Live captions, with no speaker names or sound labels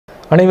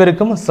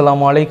அனைவருக்கும்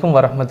அஸ்ஸலாமு அலைக்கும்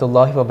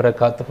வரஹ்மத்துல்லாஹி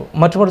வபரகாத்துஹு.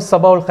 மற்றொரு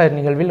சபாவுல் ஹைர்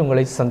நிகழ்வில்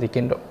உங்களை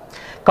சந்திக்கின்றோம்.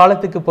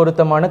 காலத்துக்கு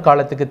பொருத்தமான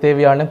காலத்துக்கு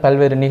தேவையான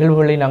பல்வேறு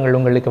நிகழ்வுகளை நாங்கள்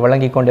உங்களுக்கு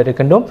வழங்கி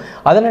கொண்டிருக்கின்றோம்.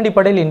 அதன்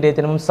அடிப்படையில் இன்றைய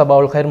தினமும்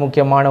சபாவுல் ஹைர்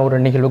முக்கியமான ஒரு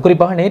நிகழ்வு,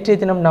 குறிப்பாக நேற்றைய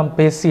தினம் நாம்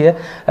பேசிய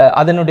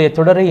அதனுடைய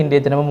தொடரை இன்றைய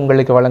தினமும்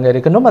உங்களுக்கு வழங்க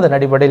இருக்கின்றோம். அதன்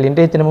அடிப்படையில்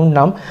இன்றைய தினமும்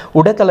நாம்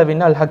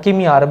உடத்தளவின் அல்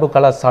ஹக்கீமி அரபு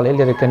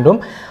கலாசாலையில்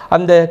இருக்கின்றோம்.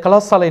 அந்த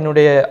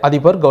கலாசாலையினுடைய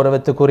அதிபர்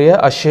கௌரவத்துக்குரிய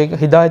ஷேக்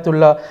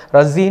ஹிதாயத்துல்லா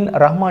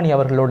ரஹ்மானி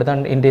அவர்களோடு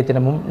தான் இன்றைய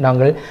தினமும்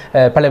நாங்கள்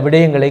பல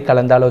விடயங்களை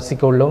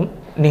கலந்தாலோசிக்க உள்ளோம்.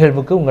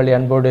 நிகழ்வுக்கு உங்களை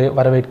அன்போடு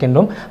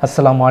வரவேற்கின்றோம்.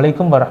 அஸ்ஸலாமு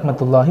அலைக்கும்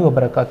வரஹ்மத்துல்லாஹி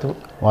வபரகாத்துஹு.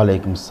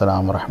 வலைக்கும்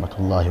அஸ்ஸலாம்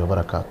வரஹ்மத்துல்லாஹி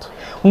வபரகாத்துஹு.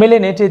 உண்மையிலே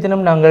நேற்றைய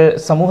தினம் நாங்கள்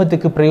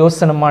சமூகத்துக்கு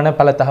பிரயோசனமான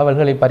பல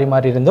தகவல்களை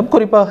பரிமாறியிருந்தோம்.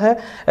 குறிப்பாக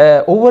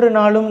ஒவ்வொரு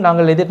நாளும்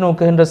நாங்கள்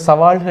எதிர்நோக்குகின்ற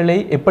சவால்களை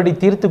எப்படி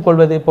தீர்த்து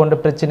கொள்வது போன்ற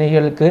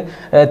பிரச்சனைகளுக்கு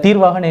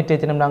தீர்வாக நேற்றைய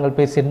தினம் நாங்கள்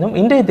பேசியிருந்தோம்.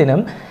 இன்றைய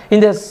தினம்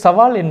இந்த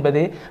சவால்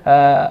என்பது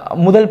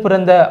முதல்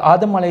பிறந்த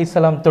ஆதம்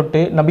அலைஹிஸ்ஸலாம்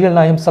தொட்டு நபிகள்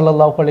நாயகம்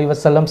ஸல்லல்லாஹு அலைஹி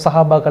வஸல்லம்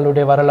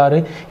சஹாபாக்களுடைய வரலாறு,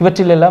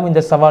 இவற்றிலெல்லாம்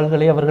இந்த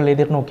சவால்களை அவர்கள்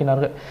எதிர்நோக்கினார்கள்.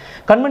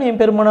 கண்மணியம்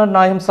பெருமானார்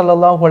நாயகம்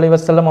ஸல்லல்லாஹு அலைஹி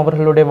வஸல்லம்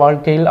அவர்களுடைய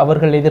வாழ்க்கையில்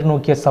அவர்கள்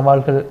எதிர்நோக்கிய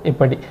சவால்கள்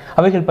எப்படி,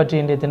 அவைகள் பற்றி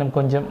இன்றைய தினம்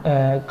கொஞ்சம்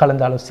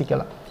கலந்து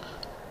ஆலோசிக்கலாம்.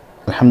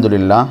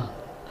 அல்ஹம்துலில்லாஹ்.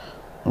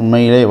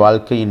 உண்மையிலே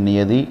வாழ்க்கையின்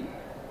நியதி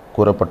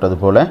கூறப்பட்டது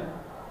போல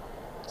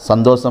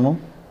சந்தோஷமும்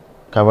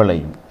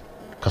கவலையும்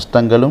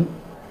கஷ்டங்களும்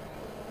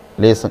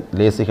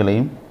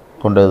லேசிகளையும்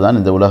கொண்டதுதான்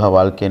இந்த உலக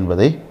வாழ்க்கை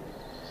என்பதை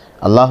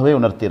அல்லாஹ்வே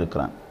உணர்த்தி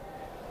இருக்கிறான்.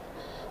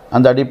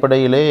 அந்த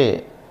அடிப்படையிலே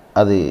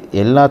அது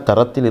எல்லா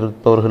தரத்தில்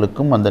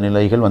இருப்பவர்களுக்கும் அந்த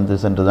நிலைகள் வந்து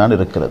சென்றுதான்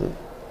இருக்கிறது.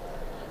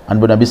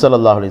 அன்பு நபி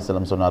ஸல்லல்லாஹு அலைஹி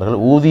வஸல்லம் சொன்னார்கள்,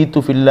 ஊதீது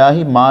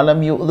ஃபில்லாஹி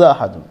மாலம் யுதா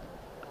அஹதுன்.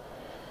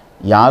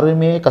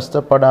 யாருமே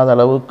கஷ்டப்படாத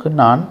அளவுக்கு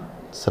நான்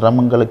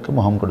சிரமங்களுக்கு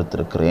முகம்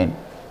கொடுத்திருக்கிறேன்.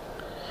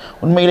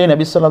 உண்மையிலே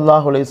நபி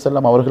ஸல்லல்லாஹு அலைஹி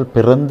வஸல்லம் அவர்கள்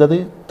பிறந்தது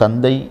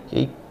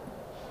தந்தையை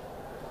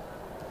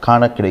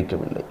காண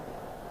கிடைக்கவில்லை.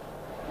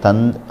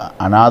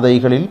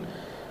 அனாதைகளில்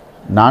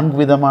 4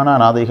 விதமான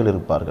அனாதைகள்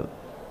இருப்பார்கள்.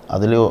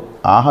 அதிலே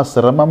ஆக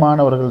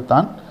சிரமமானவர்கள்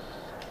தான்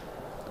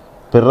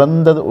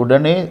பிறந்தது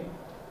உடனே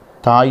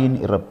தாயின்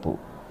இறப்பு,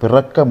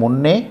 பிறக்க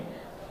முன்னே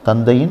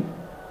தந்தையின்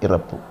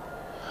இறப்பு.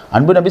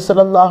 அன்பு நபி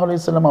ஸல்லல்லாஹு அலைஹி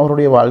வஸல்லம்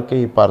அவருடைய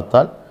வாழ்க்கையை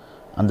பார்த்தால்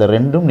அந்த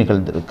ரெண்டும்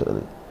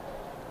நிகழ்ந்திருக்கிறது.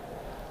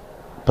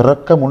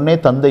 பிறக்க முன்னே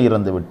தந்தை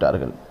இறந்து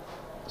விட்டார்கள்.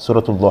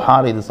 சூரத்துல்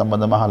துஹார் இது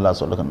சம்பந்தமாக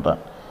அல்லாஹ்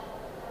சொல்லுகின்றான்,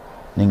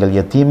 நீங்கள்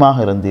யத்தீமாக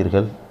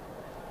இருந்தீர்கள்.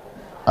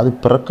 அது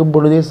பிறக்கும்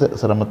பொழுதே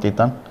சிரமத்தை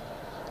தான்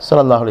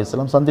ஸல்லல்லாஹு அலைஹி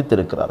வஸல்லம்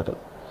சந்தித்திருக்கிறார்கள்.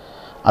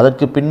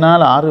 அதற்கு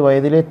பின்னால் 6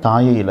 வயதிலே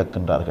தாயை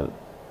இழக்கின்றார்கள்.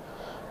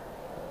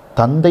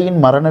 தந்தையின்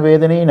மரண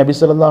வேதனையை நபி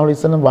ஸல்லல்லாஹு அலைஹி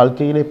வஸல்லம்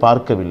வாழ்க்கையிலே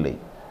பார்க்கவில்லை,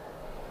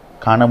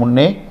 காண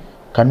முன்னே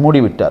கண்மூடி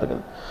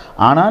விட்டார்கள்.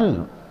 ஆனால்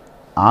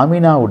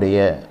ஆமினாவுடைய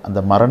அந்த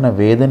மரண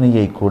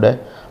வேதனையை கூட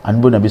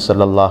அன்பு நபி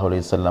ஸல்லல்லாஹு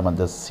அலைஹி வஸல்லம்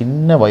அந்த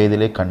சின்ன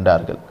வயதிலே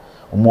கண்டார்கள்.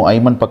 உம்மு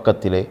ஐமன்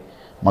பக்கத்திலே,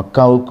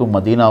 மக்காவுக்கும்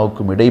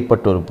மதீனாவுக்கும்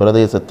இடைப்பட்ட ஒரு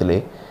பிரதேசத்திலே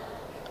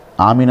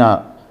ஆமினா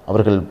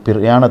அவர்கள்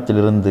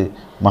பிரயாணத்திலிருந்து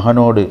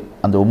மகனோடு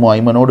அந்த உம்மு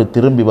ஐமனோடு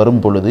திரும்பி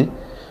வரும் பொழுது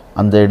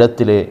அந்த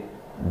இடத்திலே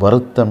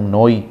வருத்தம்,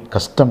 நோய்,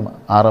 கஷ்டம்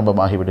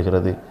ஆரம்பமாகி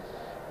விடுகிறது.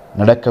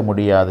 நடக்க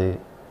முடியாது.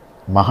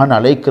 மகன்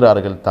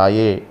அழைக்கிறார்கள்,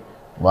 தாயே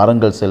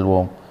வாருங்கள்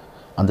செல்வோம்.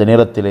 அந்த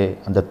நேரத்திலே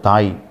அந்த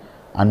தாய்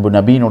அன்பு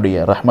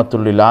நபியினுடைய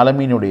ரஹ்மத்துல்லில்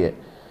ஆலமீனுடைய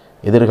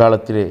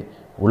எதிர்காலத்திலே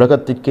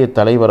உலகத்திற்கே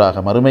தலைவராக,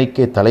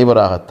 மறுமைக்கே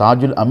தலைவராக,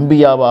 தாஜுல்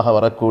அம்பியாவாக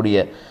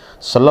வரக்கூடிய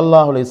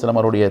ஸல்லல்லாஹு அலைஹி வஸல்லம்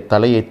அவருடைய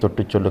தலையை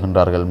தொட்டு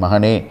சொல்லுகின்றார்கள்,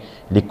 மகனே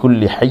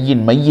லிக்குல்லி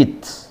ஹய்யின்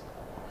மையித்,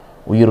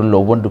 உயிருள்ள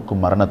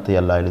ஒவ்வொன்றுக்கும் மரணத்தை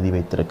அல்லாஹ் எழுதி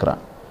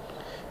வைத்திருக்கிறான்.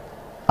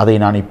 அதை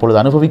நான் இப்பொழுது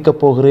அனுபவிக்கப்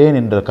போகிறேன்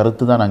என்ற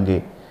கருத்து தான் அங்கே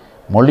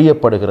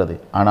மொழியப்படுகிறது.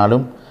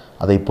 ஆனாலும்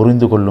அதை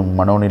புரிந்து கொள்ளும்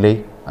மனோநிலை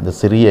அந்த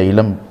சிறிய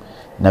இளம்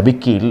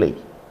நபிக்கு இல்லை.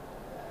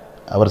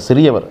 அவர்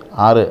சிறியவர்,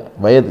 6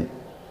 வயது.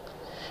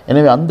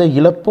 எனவே அந்த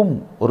இழப்பும்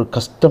ஒரு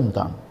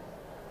கஷ்டம்தான்,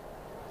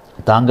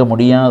 தாங்க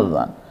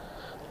முடியாதுதான்.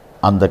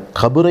 அந்த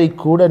கபரை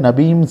கூட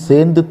நபியும்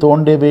சேர்ந்து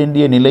தோண்ட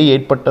வேண்டிய நிலை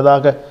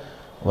ஏற்பட்டதாக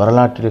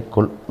வரலாற்றில்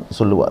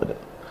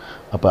சொல்லுவார்கள்.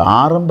 அப்போ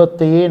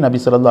ஆரம்பத்தையே நபி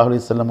ஸல்லல்லாஹு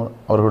அலைஹி வஸல்லம்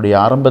அவர்களுடைய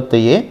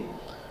ஆரம்பத்தையே,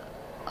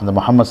 அந்த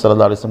முஹம்மது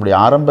ஸல்லல்லாஹு அலைஹி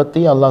வஸல்லம்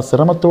ஆரம்பத்தையே அல்லாஹ்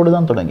சிரமத்தோடு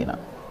தான்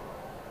தொடங்கினான்.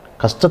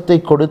 கஷ்டத்தை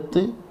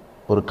கொடுத்து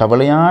ஒரு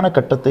கவலையான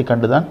கட்டத்தை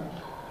கண்டுதான்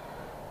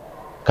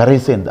கரை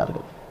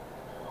சேர்ந்தார்கள்.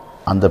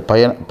 அந்த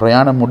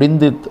பிரயாணம்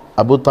முடிந்து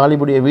அபு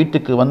தாலிபுடைய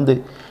வீட்டுக்கு வந்து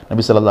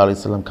நபி ஸல்லல்லாஹு அலைஹி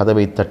வஸல்லம்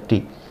கதவை தட்டி,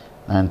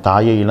 நான்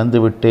தாயை இழந்து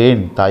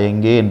விட்டேன்,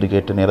 தாயெங்கே என்று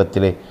கேட்ட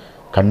நேரத்திலே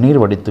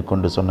கண்ணீர் வடித்து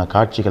கொண்டு சொன்ன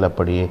காட்சிகள்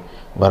அப்படியே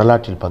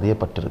வரலாற்றில்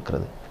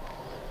பதியப்பட்டிருக்கிறது.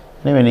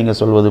 எனவே நீங்கள்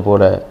சொல்வது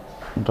போல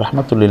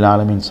ரஹ்மத்துல்லில்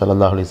ஆலமீன்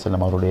ஸல்லல்லாஹு அலைஹி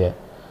வஸல்லம் அவருடைய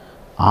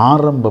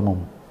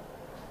ஆரம்பமும்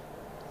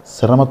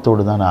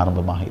சிரமத்தோடு தான்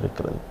ஆரம்பமாக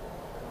இருக்கிறது.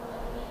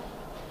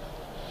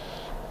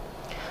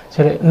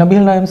 சரி,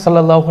 நபிகள் நாயகம்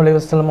ஸல்லல்லாஹு அலைஹி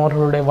வஸல்லம்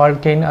அவர்களுடைய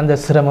வாழ்க்கையின் அந்த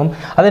சிரமம்,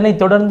 அதனை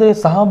தொடர்ந்து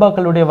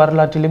சஹாபாக்களுடைய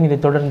வரலாற்றிலும் இது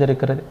தொடர்ந்து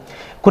இருக்கிறது.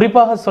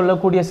 குறிப்பாக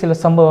சொல்லக்கூடிய சில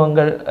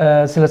சம்பவங்கள்,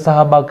 சில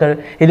சஹாபாக்கள்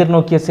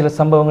எதிர்நோக்கிய சில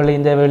சம்பவங்களை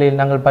இந்த வேளையில்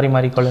நாங்கள்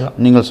பரிமாறிக்கொள்ளலாம்.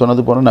 நீங்கள்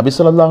சொன்னது போல நபி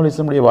ஸல்லல்லாஹு அலைஹி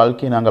வஸல்லம்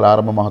வாழ்க்கையை நாங்கள்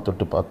ஆரம்பமாக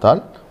தொட்டு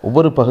பார்த்தால்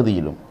ஒவ்வொரு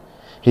பகுதியிலும்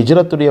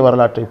ஹிஜ்ரத்துடைய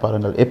வரலாற்றை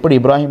பாருங்கள். எப்படி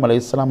இப்ராஹிம்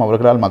அலைஹிஸ்ஸலாம்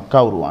அவர்களால்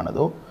மக்கா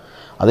உருவானதோ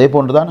அதே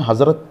போன்று தான்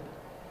ஹஸரத்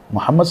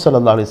முஹம்மது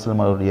ஸல்லல்லாஹு அலைஹி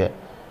வஸல்லம் அவருடைய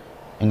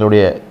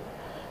எங்களுடைய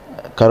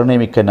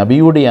கருணைமிக்க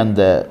நபியுடைய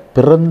அந்த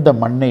பிறந்த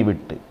மண்ணை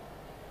விட்டு,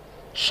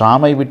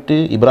 ஷாமை விட்டு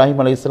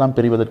இப்ராஹிம் அலைஹிஸ்ஸலாம்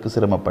பிரிவதற்கு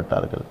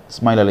சிரமப்பட்டார்கள்.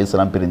 இஸ்மாயில்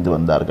அலைஹிஸ்ஸலாம் பிரிந்து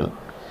வந்தார்கள்.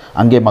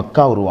 அங்கே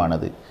மக்கா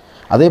உருவானது.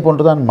 அதே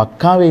போன்று தான்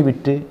மக்காவை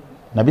விட்டு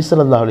நபி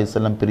ஸல்லல்லாஹு அலைஹி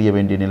வஸல்லம் பிரிய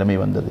வேண்டிய நிலைமை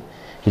வந்தது.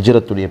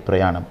 ஹிஜ்ரத்துடைய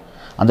பிரயாணம்.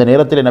 அந்த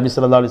நேரத்தில் நபி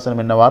ஸல்லல்லாஹு அலைஹி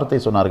வஸல்லம் என்ன வார்த்தை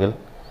சொன்னார்கள்?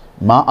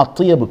 மா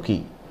அத்யபுக்கி,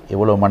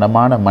 எவ்வளோ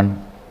மனமான மண்,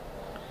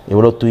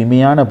 எவ்வளோ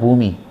தூய்மையான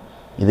பூமி,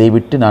 இதை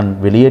விட்டு நான்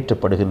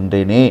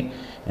வெளியேற்றப்படுகின்றேனே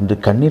என்று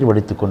கண்ணீர்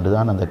வடித்து கொண்டு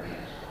தான் அந்த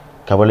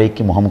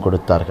கவலைக்கு முகம்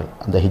கொடுத்தார்கள்.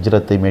 அந்த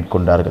ஹிஜ்ரத்தை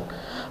மேற்கொண்டார்கள்.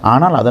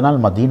 ஆனால் அதனால்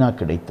மதீனா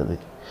கிடைத்தது.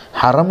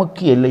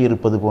 ஹரமுக்கு எல்லை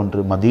இருப்பது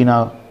போன்று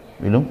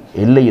மதீனாவிலும்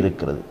எல்லை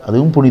இருக்கிறது.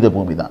 அதுவும் புனித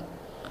பூமி தான்.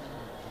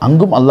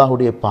 அங்கும்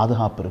அல்லாஹுடைய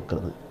பாதுகாப்பு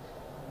இருக்கிறது.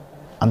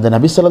 அந்த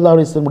நபி ஸல்லல்லாஹு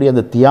அலைஹி வஸல்லம்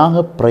அந்த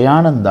தியாக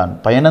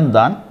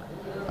பயணம்தான்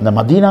அந்த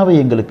மதீனாவை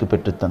எங்களுக்கு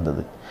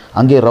பெற்றுத்தந்தது.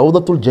 அங்கே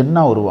ரௌதத்துல்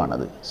ஜன்னா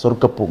உருவானது,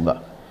 சொர்க்க பூங்கா.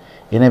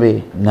 எனவே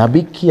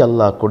நபிக்கு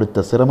அல்லாஹ்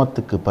கொடுத்த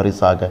சிரமத்துக்கு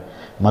பரிசாக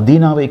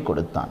மதீனாவை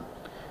கொடுத்தான்.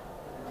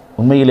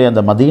 உண்மையிலே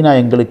அந்த மதீனா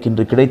எங்களுக்கு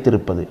இன்று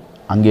கிடைத்திருப்பது,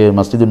 அங்கே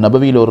மஸ்ஜிது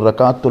நபவியில் ஒரு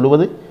ரக்காத்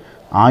தொழுவது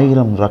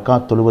 1000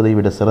 ரக்காத் தொழுவதை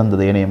விட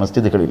சிறந்தது ஏனைய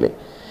மஸ்ஜிதுகளிலே.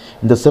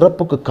 இந்த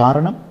சிறப்புக்கு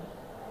காரணம்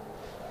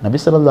நபி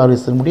ஸல்லல்லாஹு அலைஹி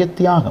வஸல்லம்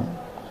தியாகம்,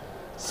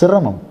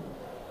 சிரமம்.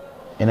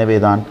 எனவே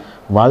தான்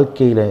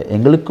வாழ்க்கையில்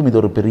எங்களுக்கும் இது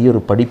ஒரு பெரிய ஒரு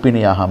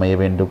படிப்பினையாக அமைய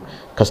வேண்டும்.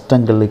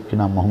 கஷ்டங்களுக்கு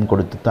நாம் முகம்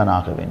கொடுத்துத்தான்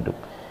ஆக வேண்டும்.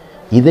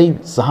 இதை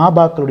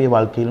சஹாபாக்களுடைய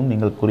வாழ்க்கையிலும்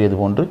நீங்கள் கூறியது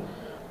போன்று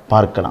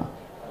பார்க்கலாம்.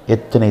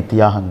 எத்தனை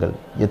தியாகங்கள்,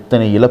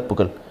 எத்தனை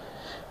இழப்புகள்.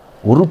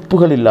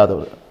 உறுப்புகள்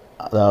இல்லாதவர்,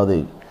 அதாவது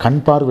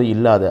கண் பார்வை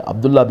இல்லாத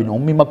அப்துல்லா பின்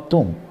உம்மி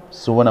மக்தூம்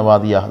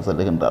சுவனவாதியாக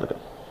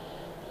செல்லுகின்றார்கள்.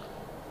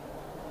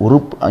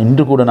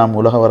 இன்று கூட நாம்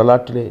உலக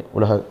வரலாற்றிலே,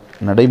 உலக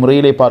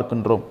நடைமுறையிலே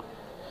பார்க்கின்றோம்.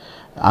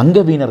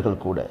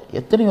 அங்கவீனர்கள் கூட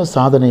எத்தனையோ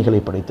சாதனைகளை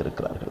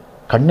படைத்திருக்கிறார்கள்.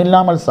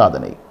 கண்ணில்லாமல்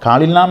சாதனை,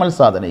 காலில்லாமல்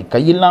சாதனை,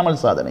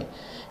 கையில்லாமல் சாதனை.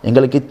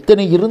 எங்களுக்கு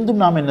இத்தனை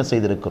இருந்தும் நாம் என்ன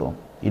செய்திருக்கிறோம்?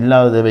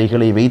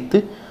 இல்லாதவைகளை வைத்து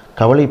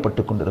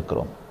கவலைப்பட்டு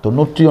கொண்டிருக்கிறோம்.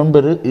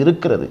 99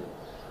 இருக்கிறது,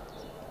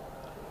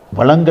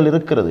 வளங்கள்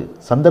இருக்கிறது,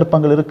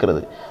 சந்தர்ப்பங்கள்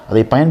இருக்கிறது,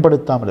 அதை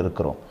பயன்படுத்தாமல்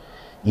இருக்கிறோம்.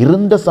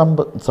 இருந்த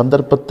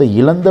சந்தர்ப்பத்தை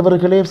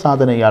இழந்தவர்களே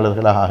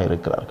சாதனையாளர்களாக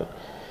இருக்கிறார்கள்.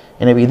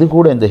 எனவே இது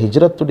கூட, இந்த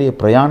ஹிஜ்ரத்துடைய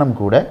பிரயாணம்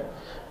கூட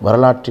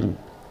வரலாற்றில்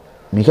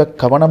மிக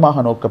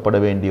கவனமாக நோக்கப்பட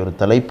வேண்டிய ஒரு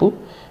தலைப்பு,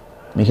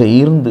 மிக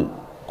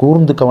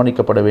கூர்ந்து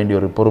கவனிக்கப்பட வேண்டிய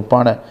ஒரு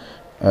பொறுப்பான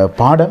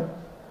பாடம்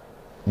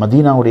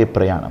மதீனாவுடைய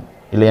பிரயாணம்.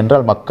 இல்லை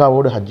என்றால்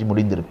மக்காவோடு ஹஜ்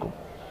முடிந்திருக்கும்.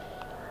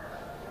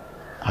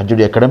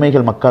 ஹஜ்ஜுடைய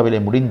கடமைகள் மக்காவிலே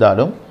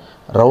முடிந்தாலும்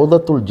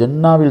ரௌதத்துல்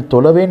ஜன்னாவில்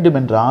தொழ வேண்டும்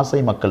என்ற ஆசை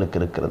மக்களுக்கு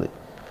இருக்கிறது.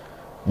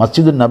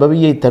 மஸ்ஜிது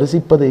நபவியை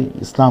தரிசிப்பதை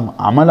இஸ்லாம்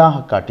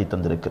அமலாக காட்டி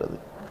தந்திருக்கிறது.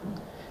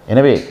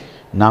 எனவே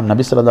நாம்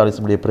நபி ஸல்லல்லாஹு அலைஹி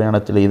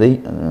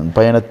வஸல்லம்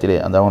பயணத்திலே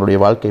அந்த அவனுடைய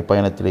வாழ்க்கை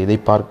பயணத்திலே இதை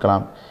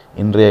பார்க்கலாம்.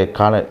 இன்றைய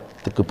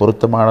காலத்துக்கு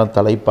பொருத்தமான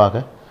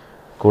தலைப்பாக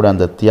கூட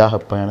அந்த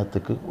தியாக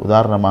பயணத்துக்கு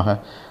உதாரணமாக,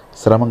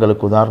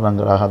 சிரமங்களுக்கு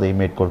உதாரணங்களாக அதை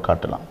மேற்கோள்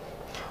காட்டலாம்.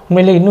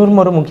 உண்மையில் இன்னொரு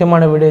ஒரு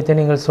முக்கியமான விடயத்தை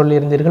நீங்கள்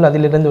சொல்லியிருந்தீர்கள்.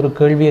 அதிலிருந்து ஒரு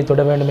கேள்வியை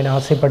தொட வேண்டும் என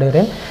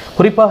ஆசைப்படுகிறேன்.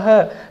 குறிப்பாக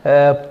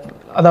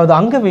அதாவது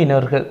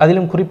அங்கவீனர்கள்,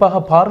 அதிலும் குறிப்பாக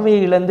பார்வையை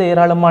இழந்த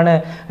ஏராளமான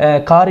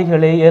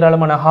காரிகளை,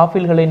 ஏராளமான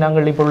ஹாஃபில்களை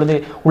நாங்கள் இப்பொழுது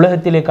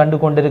உலகத்திலே கண்டு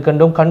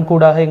கொண்டிருக்கின்றோம்.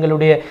 கண்கூடாக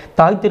எங்களுடைய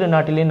தாய்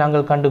திருநாட்டிலே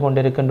நாங்கள் கண்டு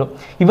கொண்டிருக்கின்றோம்.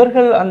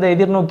 இவர்கள் அந்த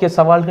எதிர்நோக்கிய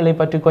சவால்களை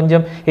பற்றி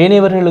கொஞ்சம்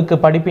ஏனையவர்களுக்கு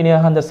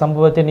படிப்பினையாக அந்த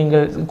சம்பவத்தை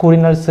நீங்கள்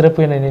கூறினால்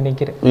சிறப்பு என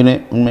நினைக்கிறேன்.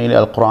 உண்மையிலே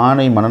அல்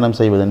குர்ஆனை மனனம்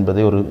செய்வது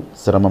என்பதே ஒரு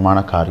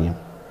சிரமமான காரியம்.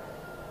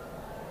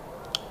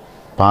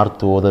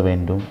 பார்த்து ஓத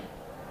வேண்டும்.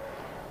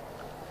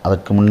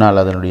 அதற்கு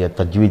முன்னால் அதனுடைய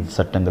தஜ்வீத்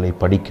சட்டங்களை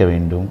படிக்க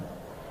வேண்டும்.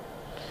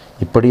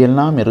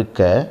 இப்படியெல்லாம் இருக்க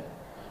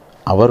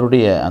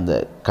அவருடைய அந்த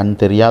கண்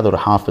தெரியாத ஒரு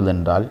ஹாஃபில்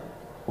என்றால்,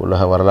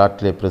 உலக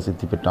வரலாற்றிலே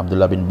பிரசித்தி பெற்ற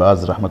அப்துல்லா பின்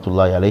பாஸ்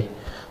ரஹ்மத்துல்லாஹி அலைஹ்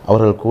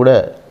அவர்கள் கூட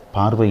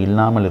பார்வை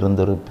இல்லாமல்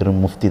இருந்த ஒரு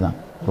பெரும் முஃப்தி தான்,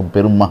 ஒரு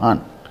பெரும்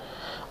மகான்.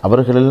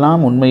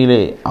 அவர்களெல்லாம்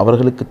உண்மையிலே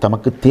அவர்களுக்கு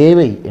தமக்கு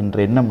தேவை என்ற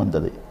எண்ணம்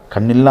வந்தது.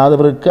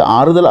 கண்ணில்லாதவருக்கு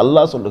ஆறுதல்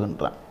அல்லாஹ்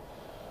சொல்லுகின்றான்.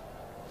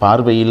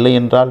 பார்வை இல்லை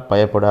என்றால்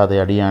பயப்படாதே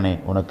அடியானே,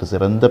 உனக்கு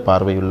சிறந்த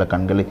பார்வையுள்ள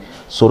கண்களை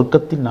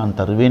சொர்க்கத்தில் நான்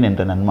தருவேன்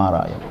என்ற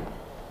நன்மாராயம்.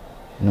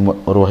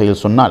 ஒரு வகையில்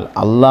சொன்னால்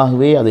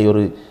அல்லாஹ்வே அதை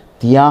ஒரு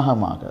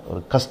தியாகமாக,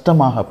 ஒரு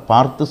கஷ்டமாக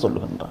பார்த்து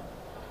சொல்லுகின்றான்.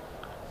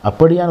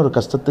 அப்படியான ஒரு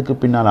கஷ்டத்துக்கு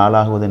பின்னால்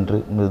ஆளாகுவது என்று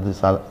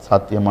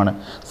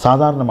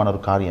சாதாரணமான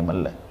ஒரு காரியம்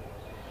அல்ல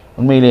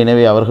உண்மையிலே.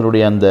 எனவே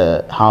அவர்களுடைய அந்த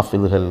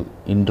ஹாஃபில்கள்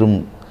இன்றும்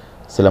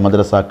சில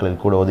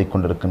மதரசாக்களில் கூட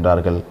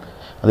ஓதிக்கொண்டிருக்கின்றார்கள்.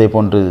 அதே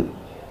போன்று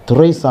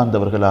துறை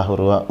சார்ந்தவர்களாக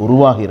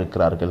உருவாகி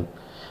இருக்கிறார்கள்.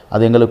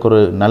 அது எங்களுக்கு ஒரு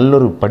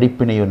நல்லொரு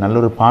படிப்பினையோ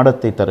நல்லொரு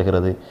பாடத்தை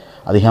தருகிறது.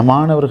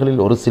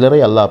 அதிகமானவர்களில் ஒரு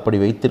சிலரை அல்லாஹ் அப்படி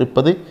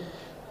வைத்திருப்பது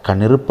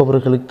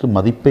கண்ணிருப்பவர்களுக்கு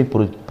மதிப்பை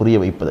புரிய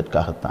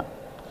வைப்பதற்காகத்தான்.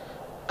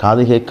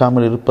 காது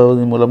கேட்காமல்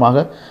இருப்பதன்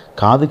மூலமாக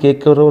காது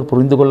கேட்கிறவர்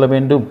புரிந்து கொள்ள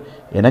வேண்டும்,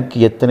 எனக்கு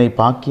எத்தனை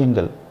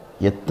பாக்கியங்கள்,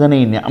 எத்தனை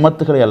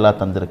நியமத்துகளை அல்லாஹ்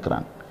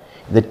தந்திருக்கிறான்,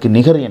 இதற்கு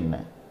நிகர் என்ன.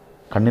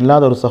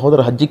 கண்ணில்லாத ஒரு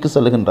சகோதரர் ஹஜ்ஜிக்கு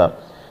செல்லுகின்றார்.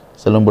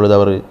 செல்லும் பொழுது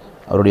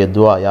அவருடைய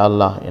துவா, யா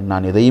அல்லாஹ்,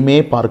 நான் எதையுமே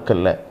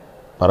பார்க்கல,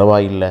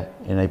 பரவாயில்லை,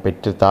 என்னை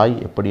பெற்ற தாய்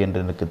எப்படி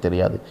என்று எனக்கு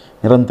தெரியாது,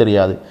 நிறம்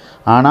தெரியாது,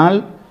 ஆனால்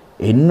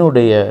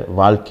என்னுடைய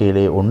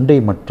வாழ்க்கையிலே ஒன்றை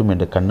மட்டும்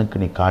என்ற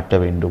கண்ணுக்கு நீ காட்ட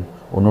வேண்டும்,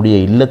 உன்னுடைய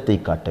இல்லத்தை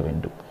காட்ட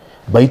வேண்டும்,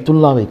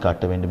 பைத்துல்லாவை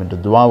காட்ட வேண்டும் என்று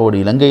துவாவோடு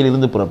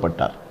இலங்கையிலிருந்து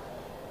புறப்பட்டார்.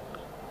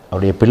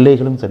 அவருடைய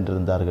பிள்ளைகளும்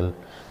சென்றிருந்தார்கள்.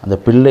 அந்த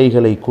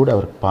பிள்ளைகளை கூட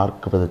அவர்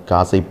பார்ப்பதற்கு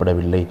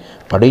ஆசைப்படவில்லை,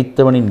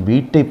 படைத்தவனின்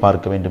வீட்டை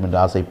பார்க்க வேண்டும் என்று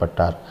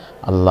ஆசைப்பட்டார்.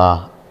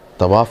 அல்லாஹ்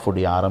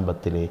தவாஃபுடைய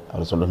ஆரம்பத்திலே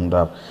அவர்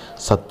சொல்லுகின்றார்,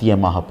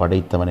 சத்தியமாக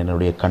படைத்தவன்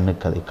என்னுடைய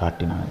கண்ணுக்கு அதை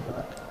காட்டினான்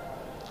என்பதாக.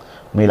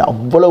 மேலும்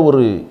அவ்வளவு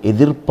ஒரு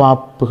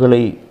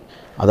எதிர்பார்ப்புகளை,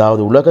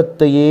 அதாவது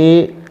உலகத்தையே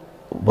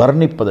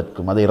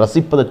வர்ணிப்பதற்கும் அதை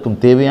ரசிப்பதற்கும்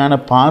தேவையான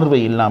பார்வை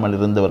இல்லாமல்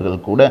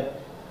இருந்தவர்கள் கூட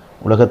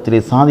உலகத்திலே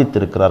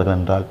சாதித்திருக்கிறார்கள்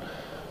என்றால்,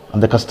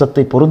 அந்த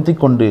கஷ்டத்தை பொருந்தி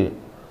கொண்டு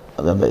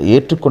அதை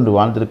ஏற்றுக்கொண்டு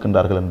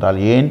வாழ்ந்திருக்கின்றார்கள் என்றால்,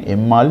 ஏன்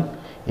எம்மால்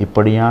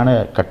இப்படியான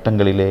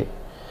கட்டங்களிலே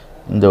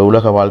இந்த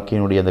உலக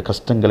வாழ்க்கையினுடைய அந்த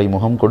கஷ்டங்களை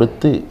முகம்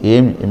கொடுத்து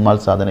ஏன்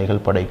எம்மால்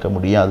சாதனைகள் படைக்க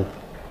முடியாது?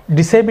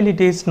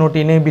 டிசேபிலிட்டி இஸ் நாட்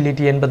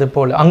இனேபிலிட்டி என்பது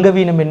போல்,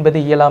 அங்கவீனம் என்பது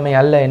இயலாமை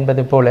அல்ல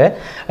என்பது போல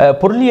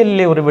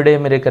பொருளியலிலே ஒரு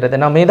விடயம் இருக்கிறது.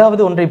 நாம்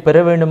ஏதாவது ஒன்றை பெற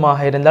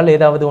வேண்டுமாக இருந்தால்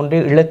ஏதாவது ஒன்றை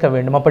இழக்க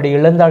வேண்டும். அப்படி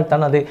இழந்தால்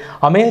தான் அது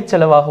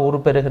அமையச்செலவாக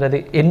உருப்பெறுகிறது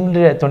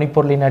என்ற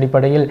துணைப்பொருளின்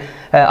அடிப்படையில்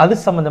அது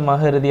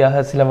சம்பந்தமாக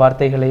இறுதியாக சில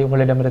வார்த்தைகளை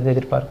உங்களிடமிருந்து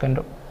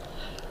எதிர்பார்க்கின்றோம்.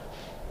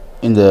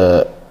 இந்த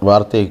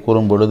வார்த்தையை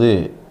கூறும் பொழுது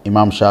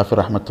இமாம் ஷாஃபி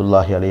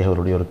ரஹ்மத்துல்லாஹி அலைஹி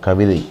அவருடைய ஒரு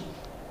கவிதை,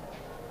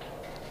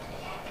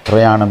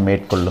 பிரயாணம்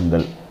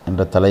மேற்கொள்ளுங்கள்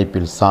என்ற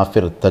தலைப்பில்,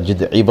 சாஃபிர்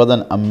தஜித்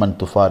இபதன் அம்மன்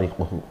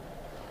துஃபாரிஹு,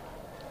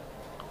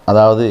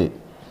 அதாவது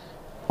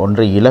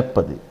ஒன்றை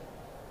இழப்பது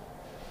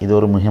இது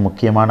ஒரு மிக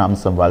முக்கியமான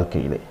அம்சம்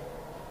வாழ்க்கையிலே.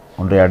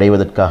 ஒன்றை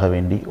அடைவதற்காக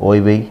வேண்டி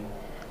ஓய்வை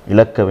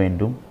இழக்க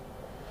வேண்டும்,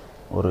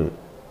 ஒரு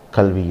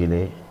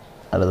கல்வியிலே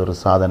அல்லது ஒரு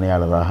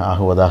சாதனையாளராக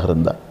ஆகுவதாக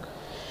இருந்தார்.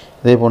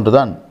 இதே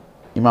போன்றுதான்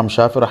இமாம்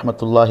ஷாஃபி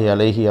ரஹ்மத்துல்லாஹி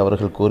அலைஹி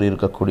அவர்கள்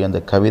கூறியிருக்கக்கூடிய அந்த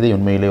கவிதை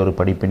உண்மையிலே ஒரு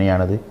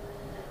படிப்பினையானது.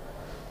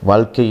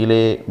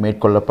 வாழ்க்கையிலே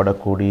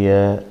மேற்கொள்ளப்படக்கூடிய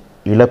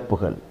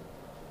இழப்புகள்,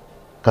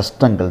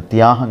 கஷ்டங்கள்,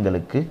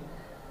 தியாகங்களுக்கு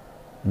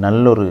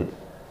நல்லொரு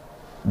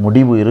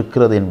முடிவு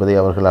இருக்கிறது என்பதை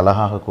அவர்கள்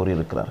அழகாக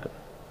கூறியிருக்கிறார்கள்.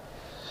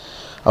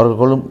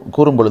 அவர்கள்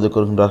கூறும் பொழுது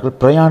கூறுகின்றார்கள்,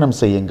 பிரயாணம்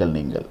செய்யுங்கள்,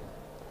 நீங்கள்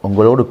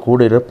உங்களோடு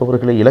கூட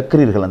இருப்பவர்களை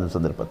இழக்கிறீர்கள் அந்த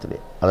சந்தர்ப்பத்திலே,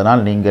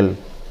 அதனால் நீங்கள்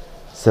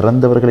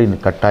சிறந்தவர்களை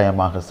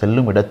கட்டாயமாக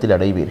செல்லும் இடத்தில்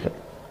அடைவீர்கள்.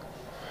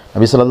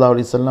 நபி ஸல்லல்லாஹு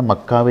அலைஹி வஸல்லம்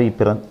மக்காவை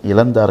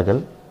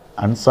இழந்தார்கள்,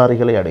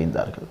 அன்சாரிகளை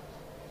அடைந்தார்கள்.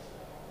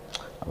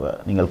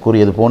 நீங்கள்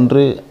கூறியது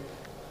போன்று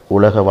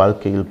உலக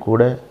வாழ்க்கையில்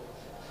கூட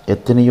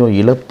எத்தனையோ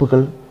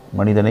இழப்புகள்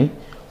மனிதனை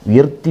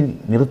உயர்த்தி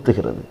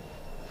நிறுத்துகிறது.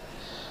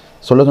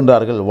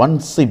 சொல்லுகின்றார்கள்,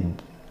 வன்சிப்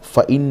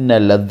ஃபஇன்ன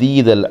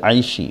லதீதல்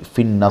ஐஷி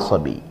ஃபின்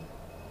நஸபி,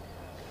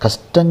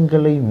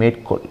 கஷ்டங்களை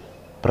மேற்கொள்.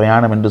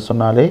 பிரயாணம் என்று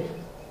சொன்னாலே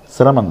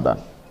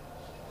சிரமம்தான்.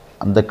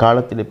 அந்த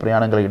காலத்தில்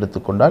பிரயாணங்களை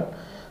எடுத்துக்கொண்டால்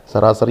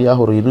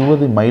சராசரியாக ஒரு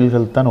 20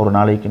 மைல்கள் தான் ஒரு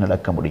நாளைக்கு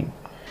நடக்க முடியும்.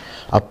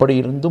 அப்படி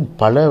இருந்தும்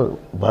பல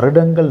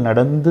வருடங்கள்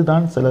நடந்து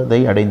தான் சிலதை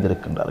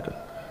அடைந்திருக்கின்றார்கள்.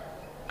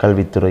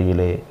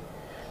 கல்வித்துறையிலே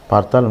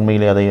பார்த்தால்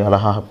உண்மையிலே அதை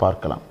அழகாக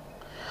பார்க்கலாம்.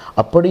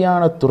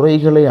 அப்படியான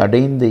துறைகளை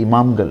அடைந்த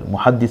இமாம்கள்,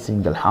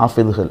 முஹத்திஸீன்கள்,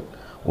 ஹாஃபிதுகள்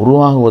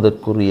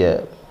உருவாகுவதற்குரிய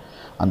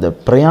அந்த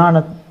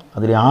பிரயாணம்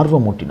அதிலே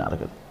ஆர்வம்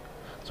ஊட்டினார்கள்.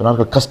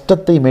 சொன்னார்கள்,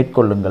 கஷ்டத்தை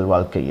மேற்கொள்ளுங்கள்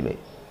வாழ்க்கையிலே.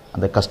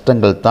 அந்த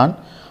கஷ்டங்கள் தான்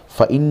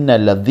ஃபஇன்ன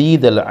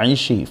லதீதல்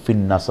ஐஷி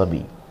ஃபின்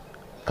நஸபி,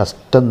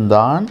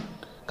 கஷ்டம்தான்,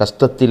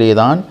 கஷ்டத்திலே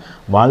தான்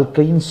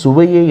வாழ்க்கையின்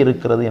சுவையே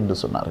இருக்கிறது என்று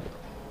சொன்னார்கள்.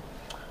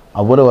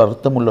 அவ்வளவு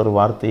அர்த்தமுள்ள ஒரு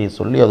வார்த்தையை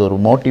சொல்லி அது ஒரு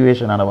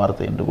மோட்டிவேஷனான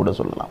வார்த்தை என்று கூட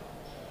சொல்லலாம்.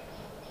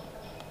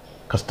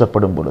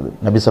 கஷ்டப்படும் பொழுது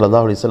நபி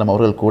ஸல்லல்லாஹு அலைஹி வஸல்லம்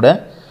அவர்கள் கூட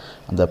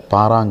அந்த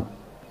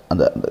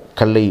அந்த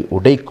கல்லை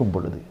உடைக்கும்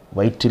பொழுது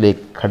வயிற்றிலே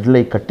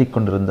கடலை கட்டி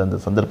கொண்டிருந்த அந்த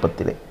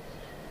சந்தர்ப்பத்திலே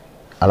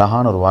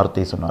அழகான ஒரு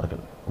வார்த்தை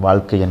சொன்னார்கள்,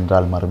 வாழ்க்கை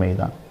என்றால்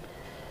மறுமைதான்,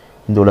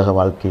 இந்த உலக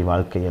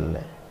வாழ்க்கை அல்ல.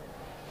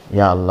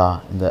 யா அல்லாஹ்,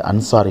 இந்த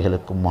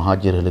அன்சாரிகளுக்கும்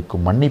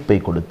முஹாஜிர்களுக்கும் மன்னிப்பை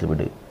கொடுத்து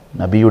விடு.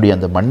 நபியுடைய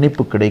அந்த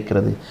மன்னிப்பு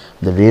கிடைக்கிறது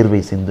அந்த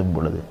வேர்வை சிந்தும்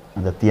பொழுது,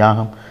 அந்த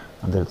தியாகம்,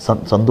 அந்த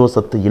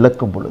சந்தோஷத்தை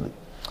இழக்கும் பொழுது.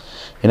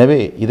 எனவே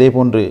இதே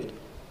போன்று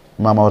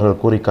இமாம்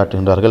அவர்கள் கூறி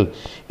காட்டுகின்றார்கள்,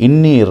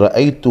 இன்னி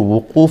ரஐத்து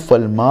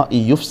வுகூஃபல் மாஇ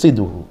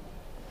யுஃப்ஸிதுஹு,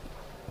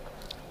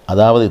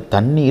 அதாவது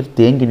தண்ணீர்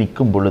தேங்கி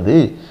நிற்கும் பொழுது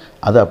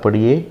அது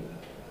அப்படியே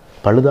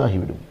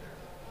பழுதாகிவிடும்,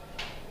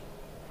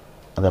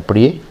 அது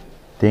அப்படியே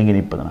தேங்கி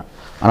நிற்பதனால்.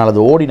 ஆனால்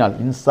அது ஓடினால்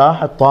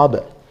இன்சாஹ தாப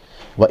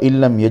வ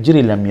இல்லம்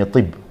எஜ்ரி லம்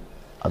யதிப்,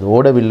 அது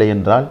ஓடவில்லை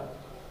என்றால்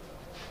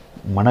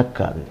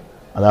மணக்காது,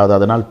 அதாவது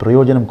அதனால்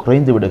பிரயோஜனம்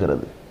குறைந்து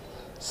விடுகிறது,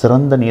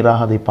 சிறந்த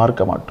நீராக அதை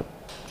பார்க்க மாட்டோம்.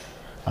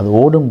 அது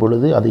ஓடும்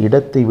பொழுது, அது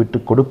இடத்தை விட்டு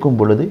கொடுக்கும்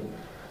பொழுது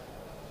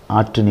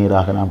ஆற்று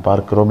நீராக நாம்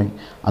பார்க்கிறோமே,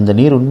 அந்த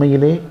நீர்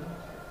உண்மையிலே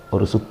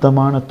ஒரு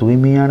சுத்தமான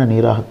தூய்மையான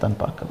நீராகத்தான்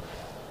பார்க்கணும்.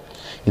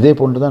 இதே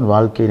போன்றுதான்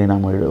வாழ்க்கையிலே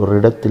நாம் ஒரு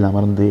இடத்தில்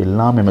அமர்ந்து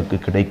எல்லாம் நமக்கு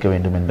கிடைக்க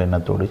வேண்டும் என்ற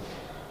எண்ணத்தோடு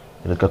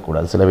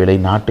இருக்கக்கூடாது. சில வேளை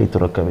நாட்டை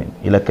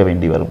இழக்க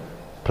வேண்டி வரும்,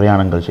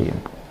 பிரயாணங்கள்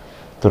செய்யும்,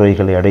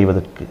 துறைகளை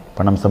அடைவதற்கு,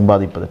 பணம்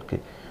சம்பாதிப்பதற்கு,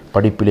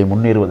 படிப்பிலே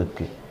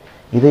முன்னேறுவதற்கு.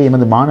 இதை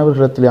எமது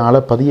மாணவர்களிடத்திலே ஆள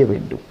பதிய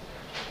வேண்டும்.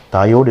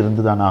 தாயோடு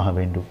இருந்துதான் ஆக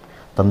வேண்டும்,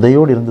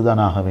 தந்தையோடு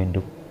இருந்துதான் ஆக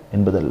வேண்டும்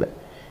என்பதல்ல.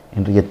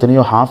 இன்று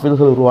எத்தனையோ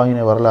ஹாஃபில்கள்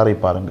உருவாகின வரலாறை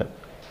பாருங்கள்.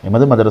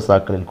 எமது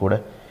மதரசாக்களில் கூட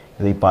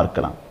இதை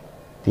பார்க்கலாம்.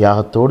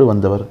 தியாகத்தோடு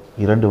வந்தவர்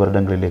 2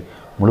 வருடங்களிலே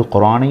முழு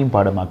குர்ஆனையும்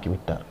பாடமாக்கி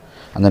விட்டார்.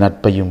 அந்த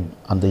நட்பையும்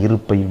அந்த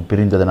இருப்பையும்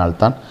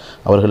பிரிந்ததனால்தான்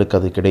அவர்களுக்கு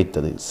அது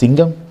கிடைத்தது.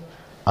 சிங்கம்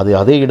அது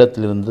அதே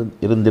இடத்திலிருந்து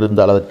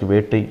இருந்திருந்தால் அதற்கு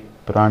வேட்டை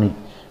பிராணி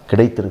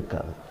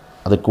கிடைத்திருக்காது,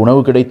 அதற்கு உணவு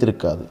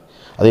கிடைத்திருக்காது.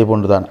 அதே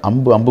போன்றுதான்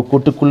அம்பு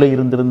கூட்டுக்குள்ளே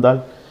இருந்திருந்தால்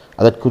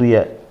அதற்குரிய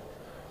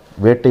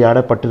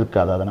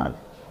வேட்டையாடப்பட்டிருக்காது. அதனால்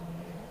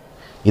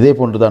இதே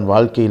போன்றுதான்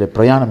வாழ்க்கையில்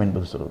பிரயாணம்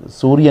என்பது சொல்வது.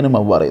 சூரியனும்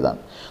அவ்வாறே தான்.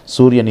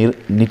 சூரியன்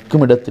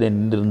நிற்கும் இடத்திலே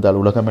நின்றிருந்தால்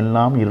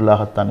உலகமெல்லாம்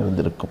இருளாகத்தான்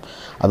இருந்திருக்கும்.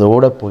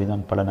 அதோடு போய்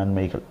தான் பல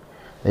நன்மைகள்.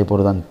 அதே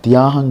போன்று தான்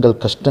தியாகங்கள்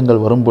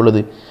கஷ்டங்கள் வரும்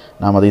பொழுது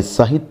நாம் அதை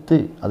சகித்து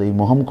அதை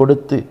முகம்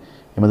கொடுத்து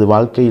எமது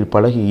வாழ்க்கையில்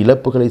பழகி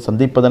இழப்புகளை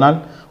சந்திப்பதனால்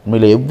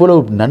உண்மையில்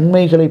எவ்வளவு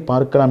நன்மைகளை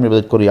பார்க்கலாம்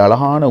என்பதற்கு ஒரு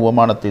அழகான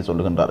உவமானத்தை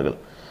சொல்லுகின்றார்கள்.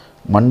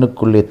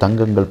 மண்ணுக்குள்ளே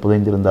தங்கங்கள்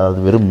புதைந்திருந்தால்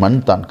அது வெறும்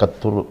மண் தான்,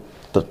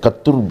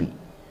 கத்துரும்பி,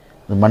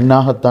 அது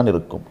மண்ணாகத்தான்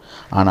இருக்கும்.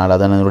 ஆனால்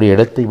அதனுடைய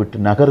இடத்தை விட்டு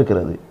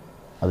நகர்கிறது,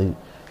 அது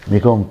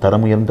மிகவும்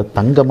தரமுயர்ந்த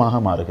தங்கமாக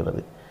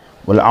மாறுகிறது.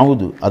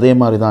 ஆவுது அதே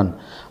மாதிரி தான்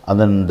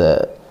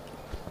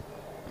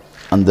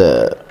அந்த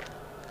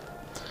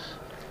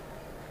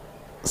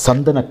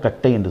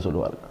சந்தனக்கட்டை என்று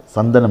சொல்லுவார்கள்.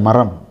 சந்தன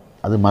மரம்,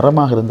 அது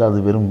மரமாக இருந்தால்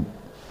அது வெறும்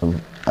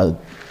அது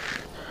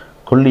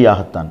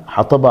கொல்லியாகத்தான்,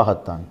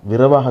 ஹதபாகத்தான்,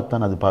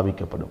 விரவாகத்தான் அது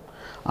பாவிக்கப்படும்.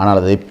 ஆனால்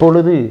அது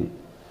எப்பொழுது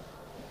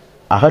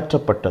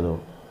அகற்றப்பட்டதோ,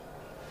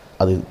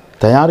 அது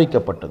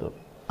தயாரிக்கப்பட்டதோ,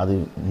 அது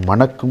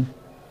மணக்கும்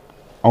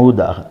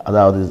அவுதாக,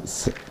 அதாவது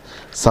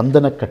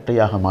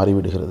சந்தனக்கட்டையாக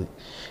மாறிவிடுகிறது.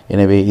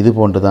 எனவே இது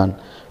போன்றுதான்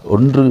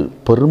ஒன்று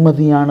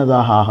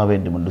பெறுமதியானதாக ஆக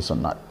வேண்டும் என்று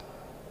சொன்னால்,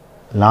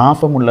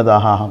 லாபம்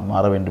உள்ளதாக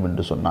மாற வேண்டும்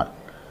என்று சொன்னால்,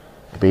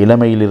 இப்போ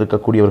இளமையில்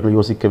இருக்கக்கூடியவர்கள்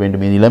யோசிக்க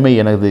வேண்டும், என் இளமை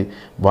எனது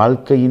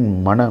வாழ்க்கையின்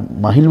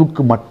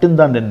மகிழ்வுக்கு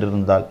மட்டும்தான்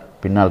என்றிருந்தால்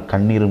பின்னால்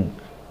கண்ணீரும்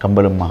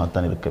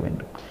கம்பளமாகத்தான் இருக்க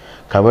வேண்டும்.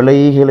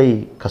 கவலைகளை,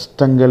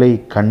 கஷ்டங்களை,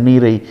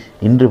 கண்ணீரை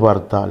இன்று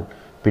பார்த்தால்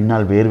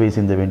பின்னால் வேர்வை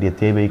சிந்த வேண்டிய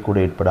தேவை கூட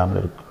ஏற்படாமல்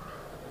இருக்கும்.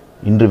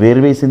 இன்று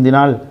வேர்வை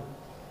சிந்தினால்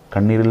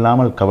கண்ணீர்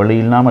இல்லாமல் கவலை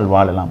இல்லாமல்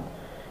வாழலாம்.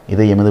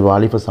 இதை எமது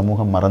வாலிப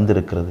சமூகம்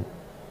மறந்திருக்கிறது.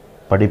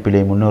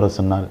 படிப்பிலே முன்னேற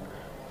சொன்னால்,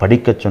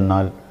 படிக்கச்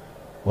சொன்னால்,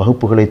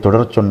 வகுப்புகளை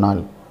தொடரச்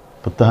சொன்னால்,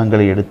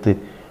 புத்தகங்களை எடுத்து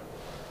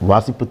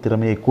வாசிப்பு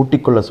திறமையை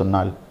கூட்டிக்கொள்ள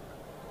சொன்னால்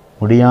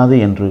முடியாது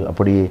என்று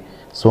அப்படியே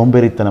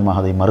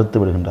சோம்பேறித்தனமாக அதை மறுத்து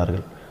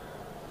விடுகின்றார்கள்.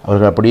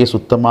 அவர்கள் அப்படியே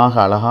சுத்தமாக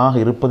அழகாக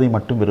இருப்பதை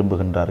மட்டும்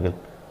விரும்புகின்றார்கள்.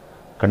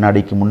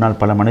 கண்ணாடிக்கு முன்னால்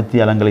பல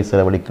மணித்தியாலங்களை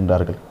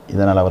செலவழிக்கின்றார்கள்.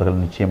 இதனால்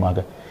அவர்கள்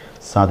நிச்சயமாக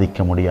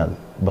சாதிக்க முடியாது.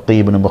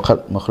 பகீபின்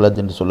மஹ்லத்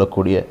என்று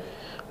சொல்லக்கூடிய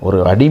ஒரு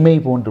அடிமை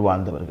போன்று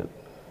வாழ்ந்தவர்கள்.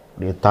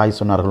 உடைய தாய்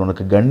சொன்னார்கள்,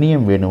 உனக்கு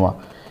கண்ணியம் வேணுமா,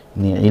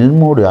 நீ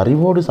இல்மோடு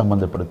அறிவோடு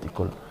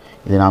சம்பந்தப்படுத்திக்கொள்.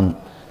 இதை நாம்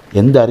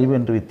எந்த அறிவு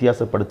என்று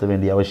வித்தியாசப்படுத்த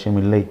வேண்டிய அவசியம்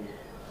இல்லை.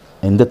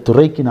 எந்த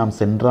துறைக்கு நாம்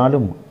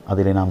சென்றாலும்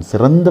அதில் நாம்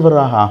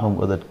சிறந்தவராக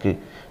ஆகுவதற்கு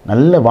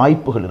நல்ல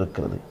வாய்ப்புகள்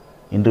இருக்கிறது.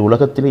 இன்று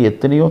உலகத்திலே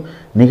எத்தனையோ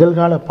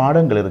நிகழ்கால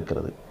பாடங்கள்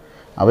இருக்கிறது.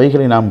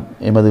 அவைகளை நாம்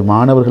எமது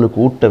மாணவர்களுக்கு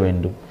ஊட்ட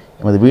வேண்டும்.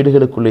 எமது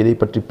வீடுகளுக்குள்ளே இதை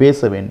பற்றி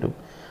பேச வேண்டும்.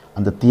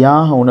 அந்த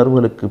தியாக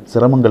உணர்வுகளுக்கு,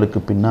 சிரமங்களுக்கு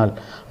பின்னால்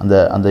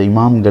அந்த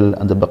இமாம்கள்,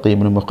 அந்த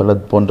பகீபின்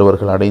மஹ்லத்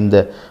போன்றவர்கள் அடைந்த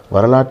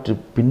வரலாற்று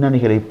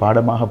பின்னணிகளை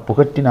பாடமாக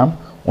புகட்டி நாம்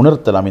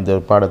உணர்த்தலாம். இந்த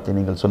பாடத்தை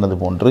நீங்கள் சொன்னது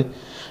போன்று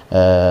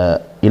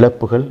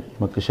இழப்புகள்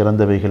நமக்கு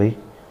சிறந்தவைகளை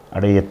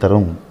அடைய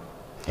தரும்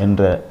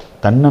என்ற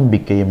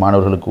தன்னம்பிக்கையை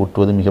மாணவர்களுக்கு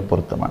ஊட்டுவது மிக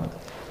பொருத்தமானது.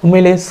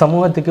 உண்மையிலே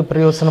சமூகத்துக்கு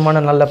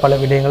பிரயோசனமான நல்ல பல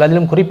விடயங்கள்,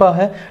 அதிலும்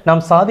குறிப்பாக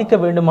நாம் சாதிக்க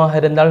வேண்டுமாக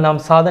இருந்தால், நாம்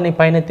சாதனை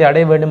பயணத்தை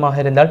அடைய வேண்டுமாக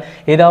இருந்தால்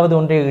ஏதாவது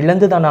ஒன்றை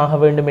இழந்துதான் ஆக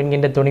வேண்டும்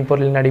என்கின்ற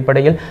துணிப்பொருளின்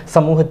அடிப்படையில்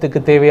சமூகத்துக்கு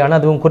தேவையான,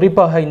 அதுவும்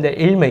குறிப்பாக இந்த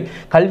இல்மை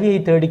கல்வியை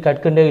தேடி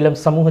கற்கின்ற இளம்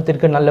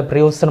சமூகத்திற்கு நல்ல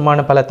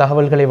பிரயோசனமான பல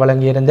தகவல்களை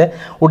வழங்கியிருந்த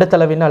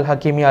உடத்தளவின் அல்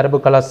ஹக்கீமி அரபு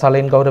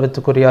கலாசாலையின்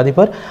கௌரவத்துக்குரிய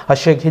அதிபர்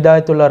ஷேக்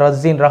ஹிதாயத்துல்லா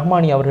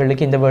ரஹ்மானி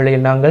அவர்களுக்கு இந்த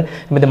வேளையில் நாங்கள்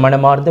இந்த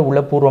மனமார்ந்த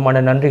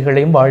உளப்பூர்வமான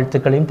நன்றிகளையும்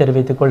வாழ்த்துக்களையும்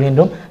தெரிவித்துக்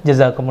கொள்கின்றோம்.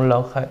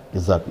 ஜஸாக்குமுல்லாஹ் ஹைர்.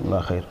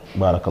 ஜஸாக்குமுல்லாஹ் ஹைர்.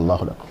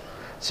 பாரக்கல்லாஹு லக்கும்.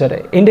 சரி,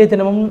 இன்றைய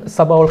தினமும்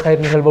சபாவுல்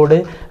ஹைர் நிகழ்வோடு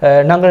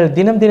நாங்கள்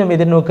தினம்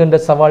எதிர்நோக்கின்ற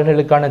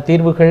சவால்களுக்கான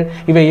தீர்வுகள்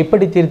இவை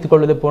எப்படி தீர்த்து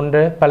கொள்வது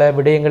போன்ற பல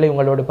விடயங்களை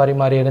உங்களோடு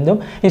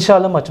பரிமாறியிருந்தோம். இன்ஷா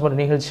அல்லாஹ் மற்றொரு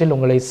நிகழ்ச்சியில்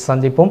உங்களை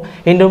சந்திப்போம்.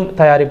 இன்றும்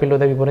தயாரிப்பில்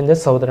உதவி புரிந்த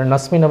சகோதரன்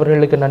நஸ்மின்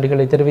அவர்களுக்கு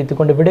நன்றிகளை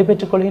தெரிவித்துக் கொண்டு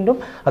விடைபெற்றுக்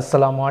கொள்கின்றோம்.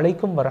 அஸ்ஸலாமு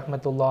அலைக்கும்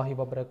வரஹ்மத்துல்லாஹி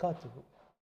வபரகாத்துஹு.